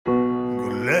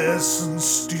glass and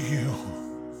steel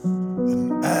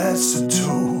and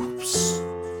isotopes,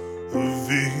 a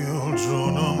veil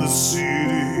drawn on the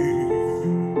city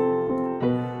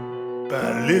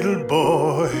by a little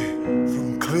boy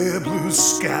from clear blue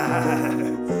sky.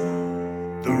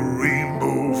 The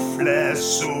rainbow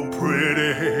flashed so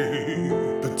pretty,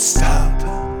 but stop,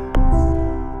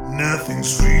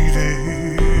 nothing's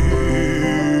reading.